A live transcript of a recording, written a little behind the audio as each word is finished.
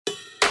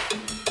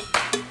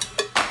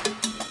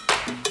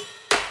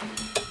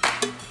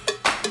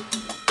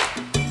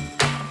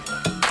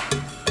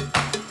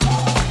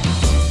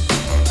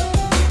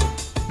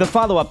The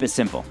follow-up is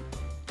simple.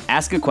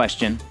 Ask a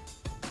question,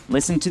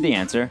 listen to the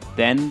answer,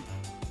 then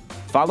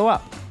follow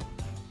up.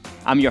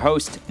 I'm your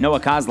host, Noah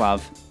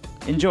Kozlov.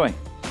 Enjoy.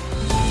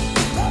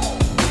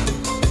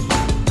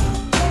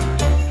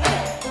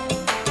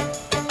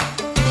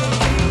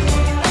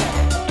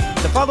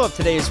 The follow-up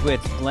today is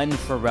with Glenn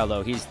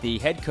Farello. He's the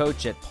head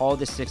coach at Paul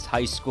VI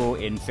High School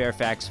in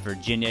Fairfax,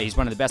 Virginia. He's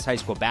one of the best high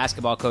school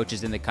basketball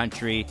coaches in the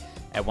country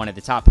at one of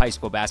the top high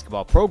school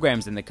basketball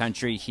programs in the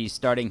country. He's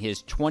starting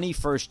his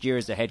 21st year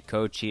as a head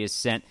coach. He has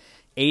sent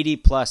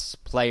 80-plus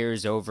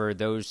players over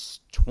those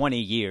 20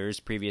 years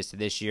previous to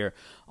this year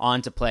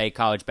on to play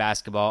college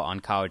basketball on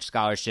college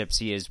scholarships.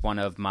 He is one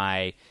of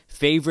my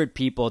favorite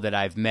people that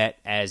I've met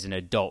as an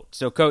adult.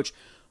 So, Coach,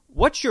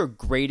 what's your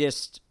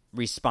greatest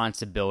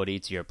responsibility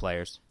to your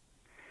players?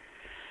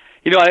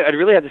 You know, I'd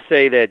really have to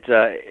say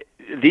that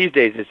these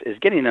days is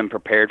getting them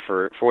prepared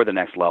for the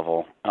next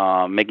level,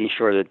 making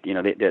sure that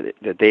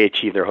that they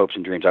achieve their hopes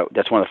and dreams.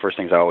 That's one of the first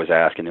things I always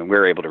ask, and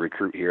we're able to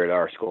recruit here at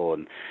our school.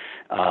 And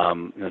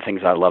the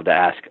things I love to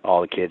ask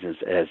all the kids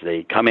as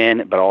they come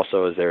in, but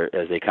also as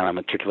they kind of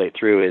matriculate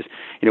through is,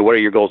 what are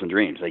your goals and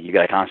dreams? Like, you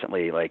got to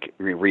constantly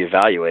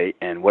reevaluate,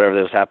 and whatever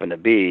those happen to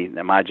be,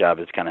 then my job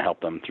is to kind of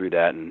help them through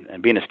that.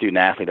 And being a student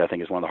athlete, I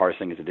think, is one of the hardest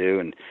things to do,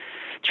 and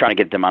trying to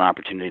get them an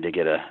opportunity to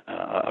get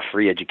a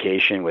free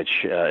education,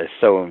 which is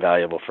so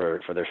invaluable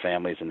for their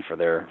families and for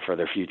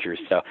their futures.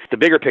 So the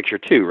bigger picture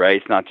too, right?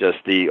 It's not just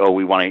we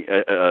want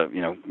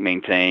to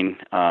maintain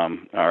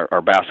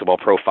our basketball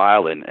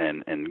profile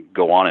and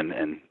go on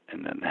and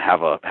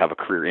have a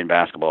career in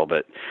basketball,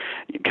 but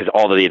because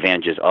all of the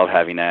advantages of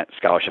having that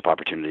scholarship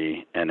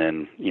opportunity, and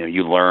then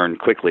you learn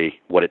quickly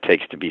what it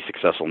takes to be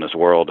successful in this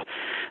world,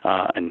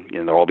 and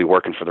they'll all be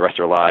working for the rest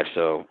of their lives.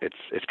 So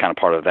it's kind of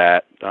part of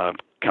that.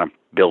 Kind of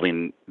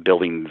building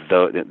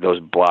those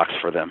blocks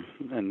for them.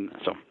 And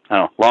so, I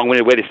don't know,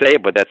 long-winded way to say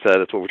it, but that's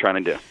what we're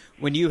trying to do.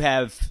 When you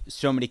have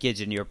so many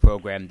kids in your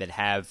program that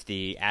have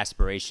the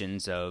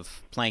aspirations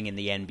of playing in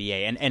the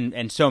NBA,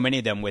 and so many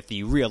of them with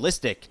the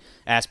realistic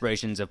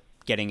aspirations of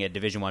getting a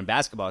Division I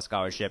basketball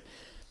scholarship,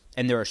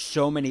 and there are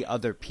so many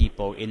other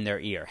people in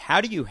their ear,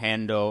 how do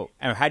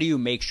you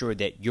make sure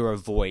that your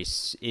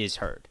voice is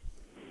heard?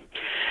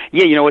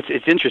 Yeah,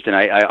 it's interesting.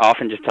 I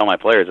often just tell my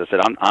players, I said,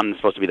 I'm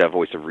supposed to be that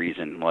voice of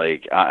reason.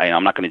 Like,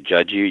 I'm not going to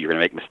judge you. You're going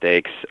to make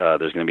mistakes.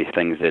 There's going to be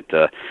things that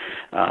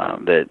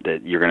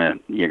you're going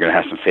to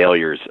have some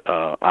failures.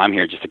 I'm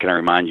here just to kind of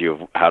remind you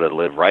of how to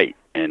live right.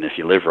 And if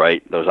you live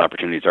right, those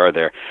opportunities are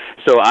there.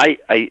 So I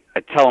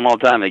tell them all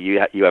the time that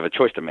you have a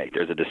choice to make.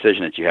 There's a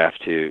decision that you have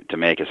to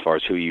make as far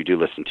as who you do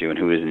listen to and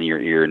who is in your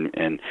ear.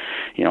 And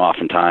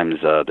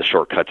oftentimes the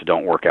shortcuts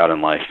don't work out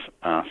in life.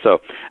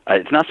 So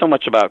it's not so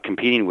much about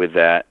competing with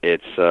that.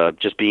 It's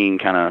just being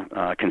kind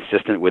of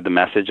consistent with the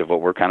message of what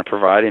we're kind of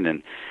providing,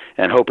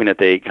 and hoping that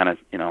they kind of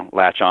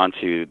latch on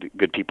to the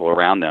good people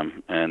around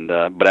them. And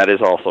but that is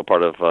also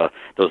part of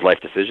those life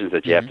decisions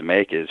that you have to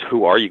make, is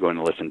who are you going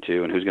to listen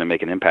to and who's going to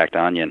make an impact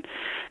on you.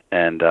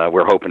 And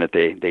we're hoping that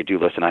they do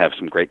listen. I have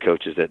some great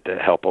coaches that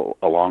help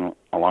along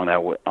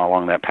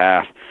that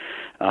path.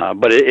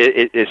 But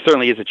it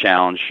certainly is a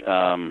challenge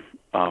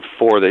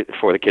for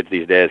the kids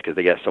these days, because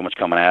they got so much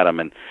coming at them,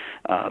 and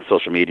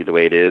social media the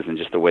way it is, and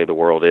just the way the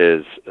world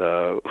is,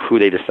 who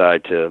they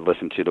decide to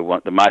listen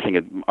to.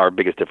 Our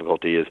biggest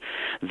difficulty is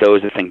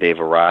those that think they've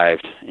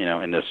arrived,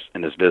 in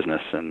this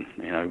business, and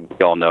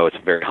we all know it's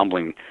a very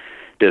humbling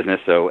business.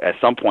 So at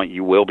some point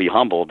you will be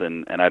humbled,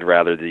 and I'd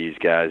rather these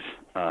guys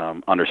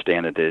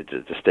understand that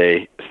to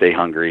stay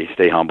hungry,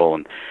 stay humble,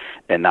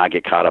 and not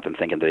get caught up in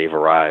thinking that they've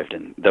arrived.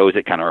 And those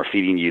that kind of are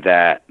feeding you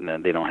that, and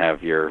then they don't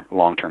have your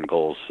long-term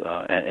goals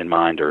in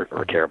mind or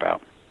care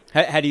about.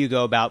 How do you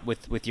go about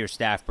with your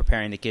staff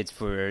preparing the kids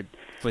for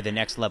the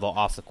next level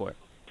off the court?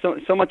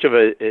 So much of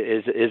it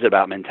is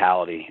about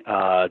mentality,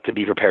 to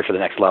be prepared for the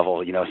next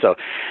level. So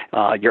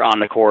you're on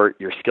the court,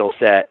 your skill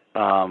set,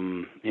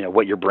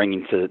 what you're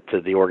bringing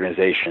to the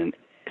organization.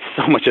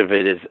 So much of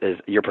it is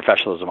your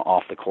professionalism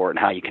off the court and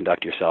how you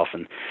conduct yourself.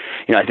 And,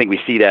 I think we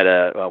see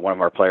that one of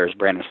our players,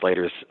 Brandon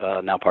Slater's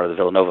now part of the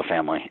Villanova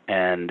family,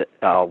 and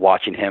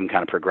watching him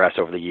kind of progress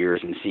over the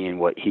years and seeing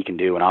what he can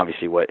do, and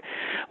obviously what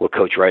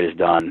Coach Wright has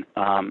done,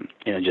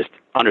 just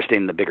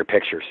understanding the bigger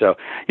picture. So,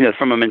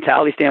 from a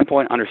mentality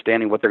standpoint,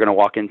 understanding what they're going to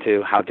walk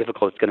into, how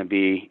difficult it's going to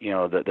be,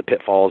 the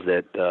pitfalls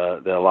that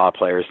a lot of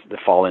players that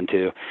fall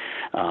into,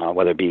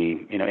 whether it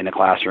be, in the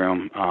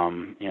classroom,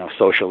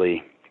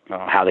 socially,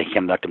 how they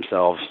conduct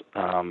themselves,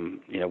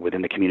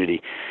 within the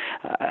community.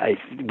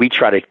 We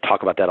try to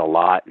talk about that a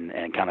lot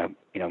and kind of,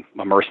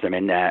 immerse them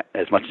in that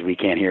as much as we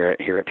can here at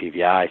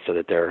PVI, so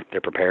that they're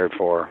prepared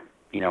for,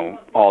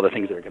 all the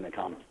things that are going to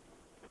come.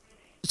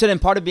 So then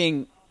part of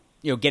being,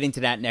 getting to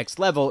that next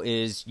level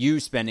is you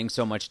spending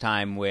so much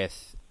time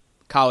with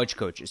college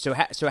coaches.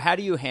 So how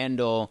do you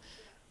handle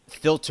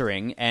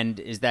filtering, and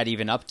is that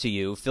even up to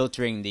you,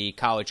 filtering the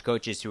college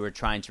coaches who are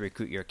trying to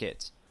recruit your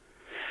kids?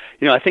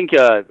 I think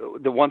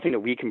the one thing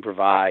that we can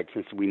provide,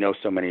 since we know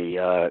so many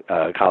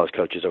college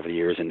coaches over the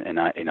years, and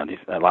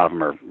a lot of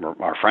them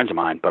are friends of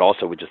mine, but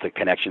also with just the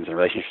connections and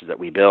relationships that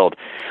we build,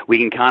 we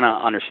can kind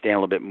of understand a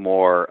little bit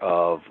more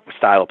of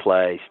style of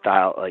play,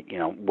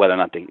 whether or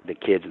not the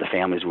kids and the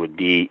families would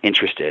be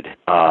interested,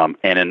 and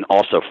then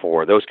also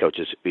for those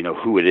coaches,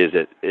 who it is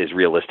that is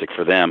realistic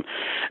for them,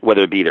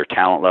 whether it be their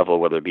talent level,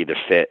 whether it be the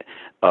fit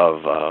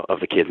of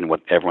the kids and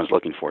what everyone's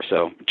looking for.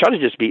 So try to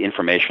just be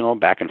informational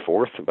back and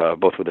forth,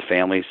 both with the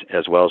families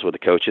as well as with the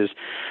coaches,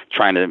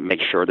 trying to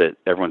make sure that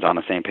everyone's on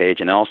the same page,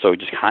 and also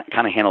just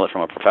kind of handle it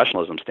from a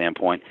professionalism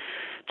standpoint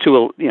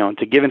to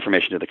give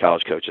information to the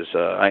college coaches.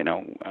 I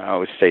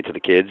always say to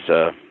the kids,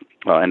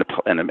 and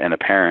the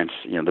parents,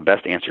 the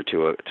best answer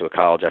to a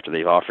college after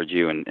they've offered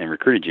you and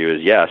recruited you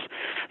is yes.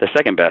 The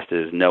second best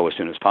is no as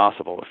soon as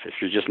possible. If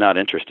you're just not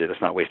interested,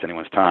 let's not waste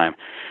anyone's time.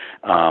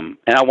 And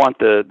I want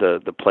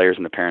the players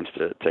and the parents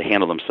to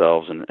handle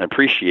themselves and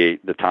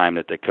appreciate the time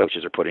that the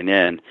coaches are putting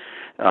in,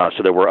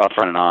 so that we're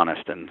upfront and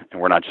honest, and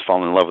we're not just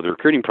falling in love with the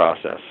recruiting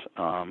process.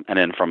 And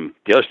then from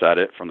the other side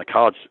of it, from the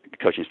college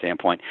coaching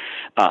standpoint,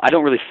 I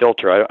don't really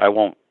filter. I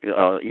won't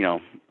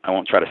I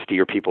won't try to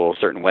steer people a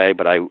certain way,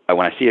 but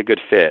when I see a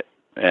good fit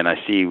and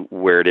I see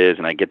where it is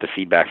and I get the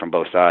feedback from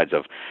both sides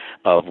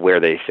of where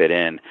they fit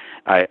in,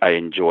 I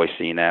enjoy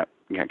seeing that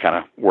kind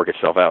of work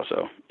itself out.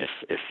 So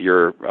if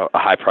you're a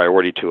high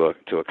priority to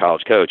a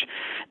college coach,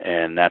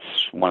 and that's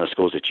one of the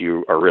schools that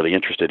you are really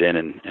interested in,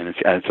 and it's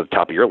at the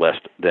top of your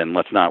list, then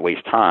let's not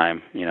waste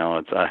time.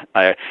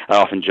 I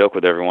often joke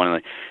with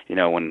everyone.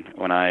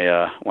 When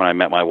I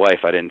met my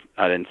wife, I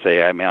didn't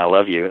say, I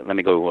love you. Let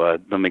me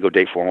go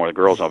date 4 more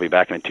girls. I'll be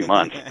back in 2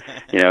 months.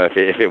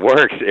 If it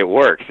works, it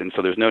works. And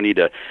so there's no need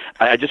to.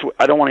 I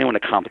don't want anyone to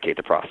complicate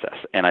the process.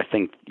 And I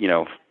think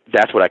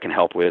that's what I can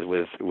help with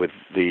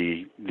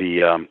the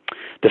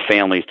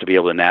families to be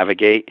able to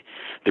navigate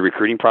the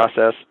recruiting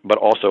process, but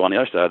also on the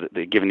other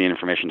side, giving the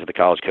information to the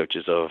college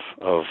coaches of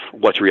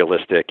what's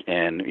realistic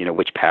and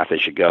which path they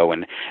should go,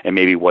 and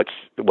maybe what's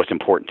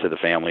important to the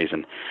families.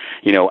 And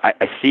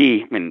I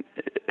see. I mean,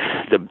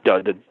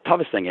 the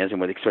toughest thing is,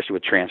 and especially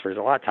with transfers,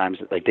 a lot of times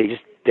they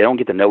don't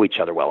get to know each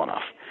other well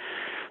enough.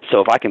 So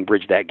if I can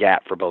bridge that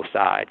gap for both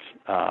sides,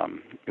 I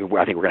think we're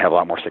going to have a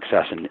lot more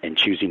success in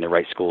choosing the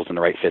right schools and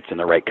the right fits and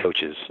the right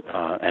coaches,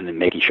 and then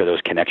making sure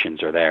those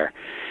connections are there.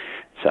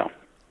 So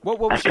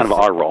that's kind of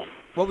our role.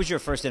 What was your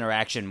first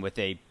interaction with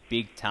a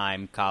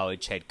big-time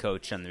college head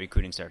coach on the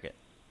recruiting circuit?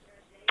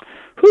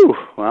 Well,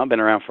 I've been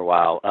around for a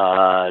while.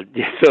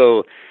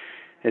 So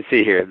let's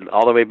see here,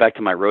 all the way back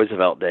to my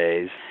Roosevelt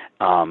days.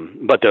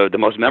 But the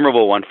most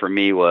memorable one for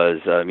me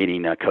was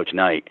meeting Coach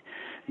Knight,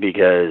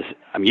 because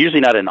I'm usually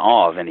not in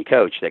awe of any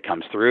coach that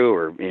comes through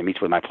or meets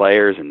with my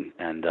players, and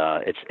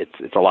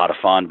it's a lot of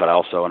fun. But I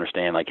also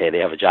understand, hey, they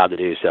have a job to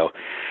do. So,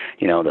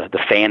 the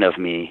fan of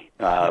me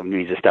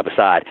needs to step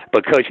aside.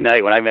 But Coach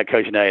Knight, when I met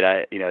Coach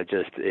Knight,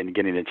 just in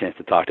getting the chance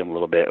to talk to him a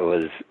little bit, I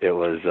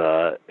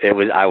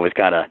was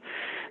kind of,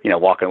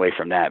 walking away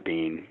from that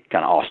being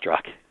kind of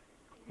awestruck.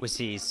 Was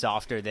he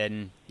softer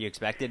than you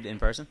expected in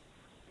person?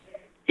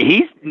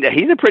 He's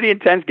a pretty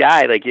intense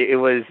guy. It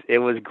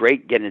was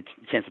great getting a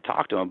chance to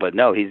talk to him, but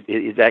no,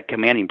 he's that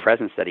commanding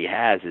presence that he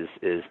has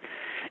is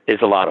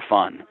a lot of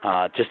fun.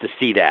 Just to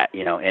see that,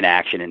 in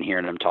action and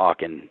hearing him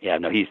talk. And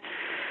it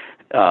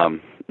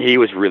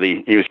was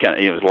really kind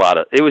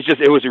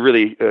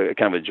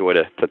of a joy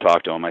to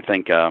talk to him. I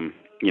think,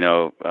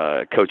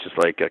 coaches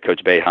like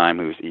Coach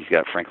Boeheim, he's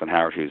got Franklin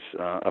Howard, who's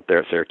up there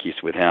at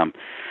Syracuse with him.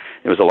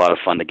 It was a lot of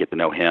fun to get to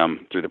know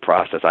him through the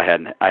process. I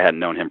hadn't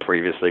known him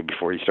previously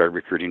before he started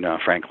recruiting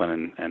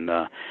Franklin, and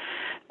so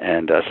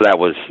that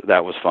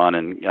was fun.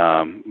 And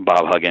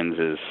Bob Huggins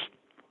is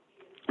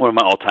one of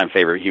my all-time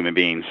favorite human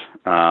beings.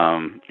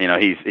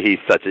 He's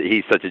such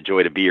a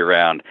joy to be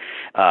around.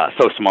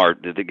 So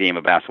smart at the game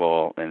of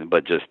basketball,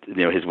 but just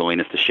his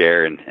willingness to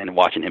share and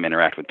watching him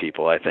interact with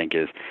people, I think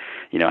is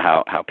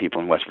how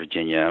people in West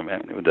Virginia,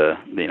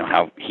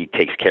 how he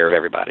takes care of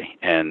everybody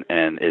and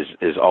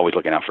is always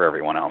looking out for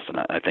everyone else. And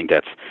I think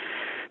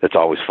that's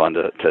always fun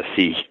to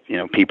see,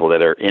 people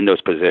that are in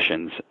those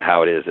positions,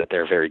 how it is that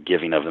they're very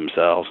giving of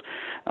themselves.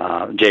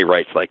 Jay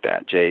Wright's like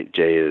that. Jay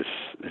is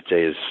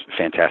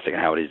fantastic in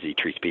how it is he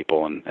treats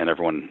people and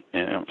everyone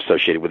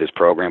associated with his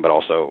program, but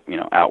also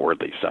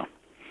outwardly. So,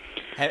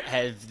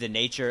 have the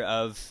nature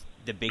of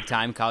the big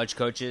time college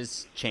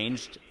coaches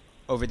changed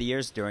over the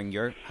years during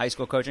your high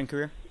school coaching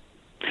career?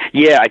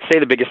 Yeah, I'd say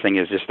the biggest thing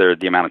is just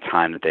the amount of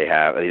time that they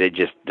have.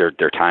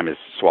 Their time is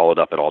swallowed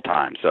up at all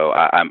times. So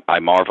I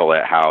marvel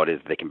at how it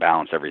is they can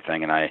balance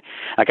everything, and I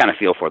kind of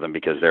feel for them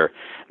because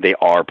they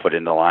are put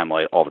in the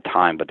limelight all the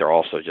time, but they're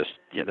also just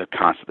they're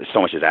constantly,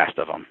 so much is asked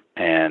of them,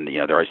 and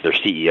they're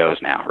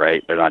CEOs now,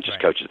 right? They're not just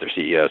coaches, they're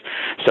CEOs.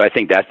 So I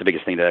think that's the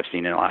biggest thing that I've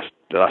seen in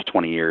the last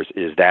 20 years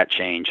is that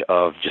change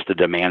of just the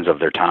demands of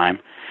their time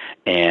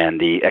and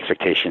the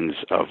expectations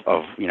of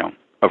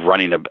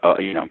running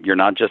you're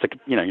not just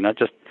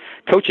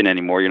coaching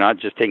anymore. You're not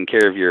just taking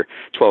care of your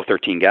 12,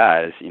 13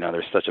 guys.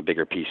 There's such a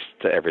bigger piece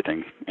to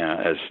everything.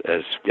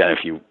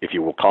 If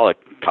you will call it,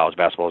 college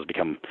basketball has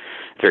become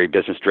very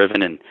business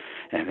driven, and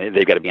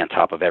they've got to be on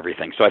top of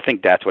everything. So I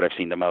think that's what I've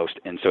seen the most,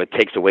 and so it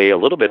takes away a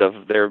little bit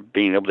of their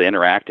being able to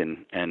interact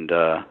and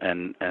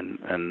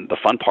the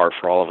fun part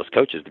for all of us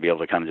coaches to be able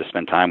to kind of just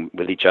spend time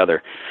with each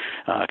other,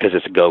 because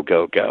it's go,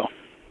 go, go.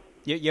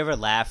 You ever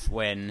laugh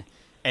when,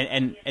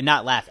 and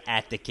not laugh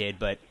at the kid,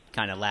 but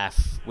kind of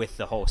laugh with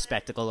the whole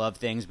spectacle of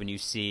things when you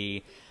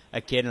see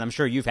a kid, and I'm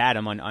sure you've had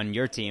them on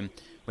your team,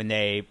 when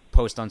they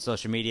post on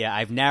social media,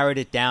 I've narrowed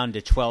it down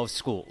to 12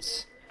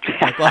 schools.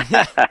 Like, well,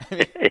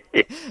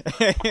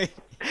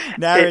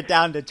 narrow it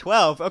down to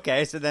 12.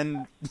 Okay, so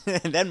then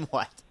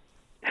what?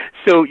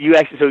 So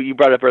you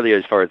brought up earlier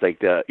as far as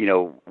like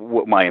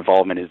what my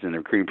involvement is in the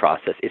recruiting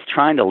process. It's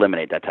trying to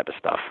eliminate that type of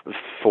stuff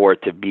for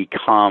it to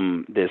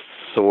become this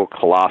so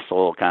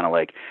colossal kind of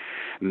like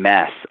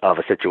mess of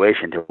a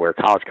situation to where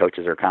college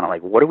coaches are kind of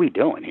like, what are we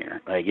doing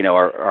here? Like,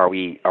 are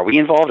we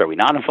involved? Are we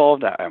not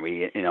involved? Are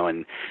we,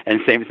 and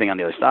same thing on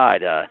the other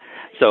side.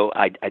 So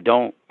I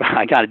kind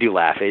of do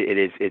laugh.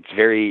 It's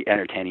very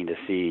entertaining to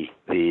see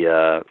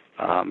the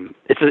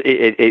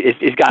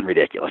it's gotten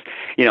ridiculous,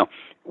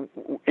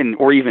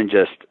 or even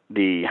just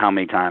how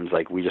many times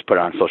like we just put it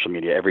on social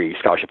media every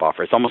scholarship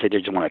offer. It's almost like they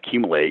just want to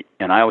accumulate.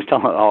 And I always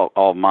tell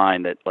all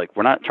mine that like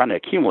we're not trying to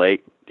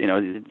accumulate. You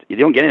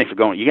don't get anything for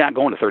going. You're not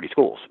going to 30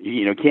 schools.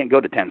 You can't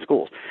go to 10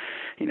 schools.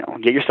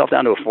 Get yourself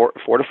down to a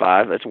four to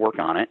five. Let's work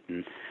on it.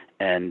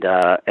 And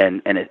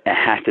it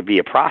has to be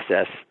a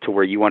process to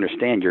where you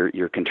understand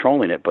you're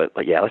controlling it. But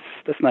like, yeah,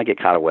 let's not get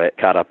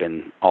caught up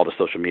in all the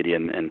social media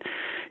and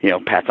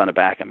pats on the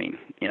back. I mean,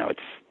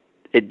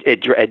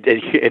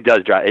 it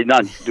does drive. It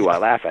not do I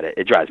laugh at it.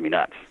 It drives me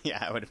nuts.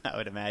 Yeah, I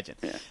would imagine.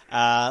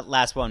 Yeah.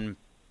 Last one,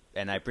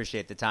 and I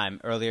appreciate the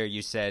time. Earlier,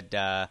 you said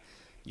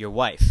your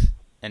wife,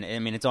 and I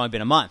mean it's only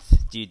been a month.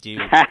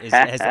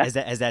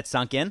 Has that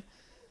sunk in?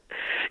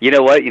 You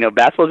know what?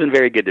 Basketball's been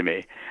very good to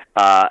me.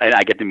 And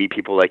I get to meet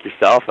people like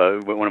yourself,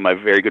 one of my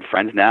very good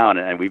friends now,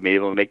 and we've been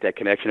able to make that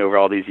connection over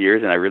all these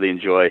years. And I really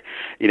enjoy,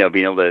 being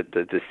able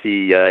to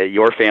see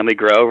your family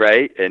grow,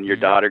 right, and your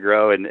daughter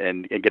grow,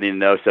 and getting to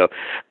know. So,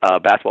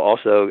 basketball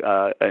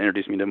also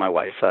introduced me to my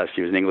wife.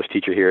 She was an English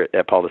teacher here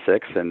at Paul VI,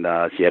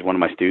 and she had one of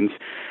my students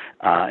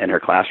in her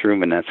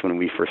classroom, and that's when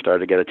we first started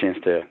to get a chance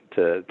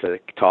to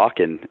talk.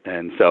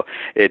 And so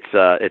it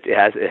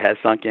has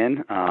sunk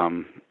in.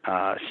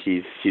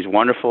 She's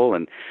wonderful,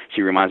 and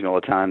she reminds me all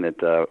the time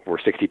that we're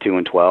 62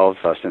 and 12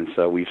 since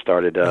we've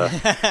started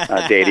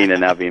dating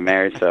and now being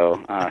married.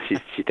 So she's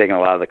taking a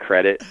lot of the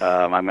credit.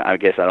 I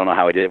guess I don't know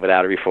how I did it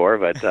without her before,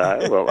 but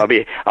well, I'll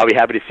be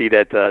happy to see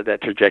that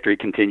trajectory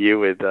continue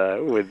with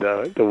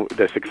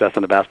the success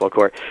on the basketball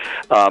court.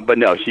 But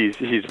no, she's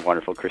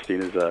wonderful.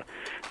 Christine is the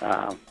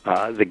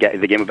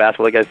game of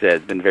basketball, like I said,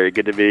 has been very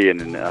good to me,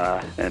 and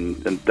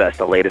that's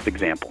the latest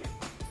example.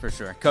 For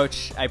sure,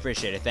 Coach. I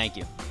appreciate it. Thank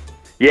you.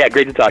 Yeah,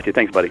 great to talk to you.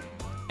 Thanks, buddy.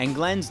 And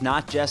Glenn's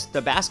not just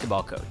the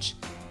basketball coach.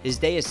 His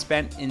day is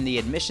spent in the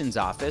admissions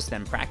office,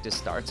 then practice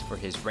starts for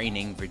his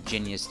reigning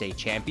Virginia State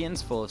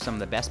champions, full of some of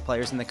the best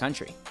players in the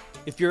country.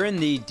 If you're in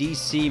the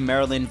D.C.,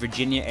 Maryland,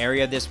 Virginia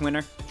area this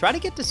winter, try to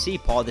get to see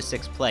Paul VI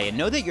play and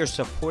know that you're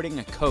supporting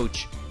a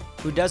coach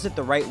who does it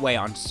the right way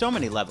on so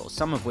many levels,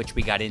 some of which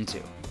we got into.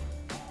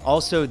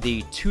 Also,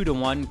 the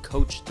 2-to-1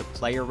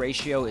 coach-to-player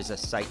ratio is a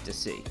sight to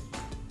see.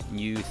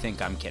 You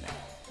think I'm kidding.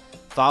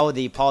 Follow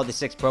the Paul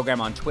VI program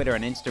on Twitter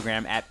and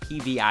Instagram at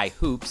PVI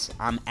Hoops.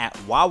 I'm at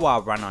Wawa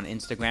Run on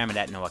Instagram and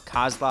at Noah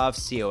Koslov,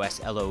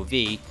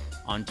 Coslov,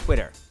 on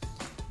Twitter.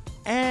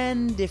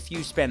 And if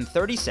you spend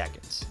 30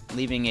 seconds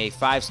leaving a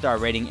 5-star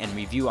rating and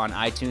review on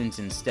iTunes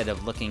instead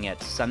of looking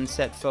at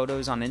sunset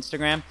photos on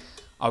Instagram,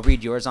 I'll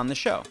read yours on the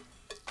show.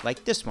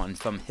 Like this one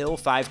from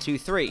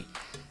Hill523.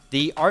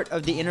 The art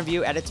of the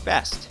interview at its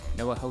best.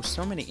 Noah hosts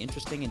so many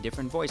interesting and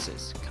different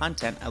voices.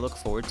 Content I look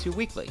forward to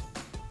weekly.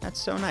 That's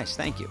so nice.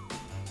 Thank you.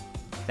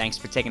 Thanks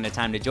for taking the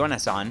time to join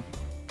us on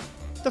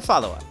The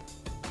Follow-Up.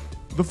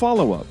 The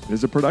Follow-Up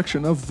is a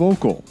production of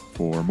Vocal.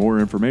 For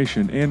more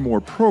information and more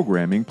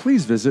programming,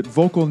 please visit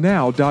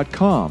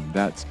vocalnow.com.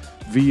 That's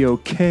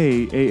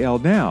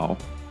VOKAL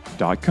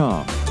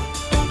now.com.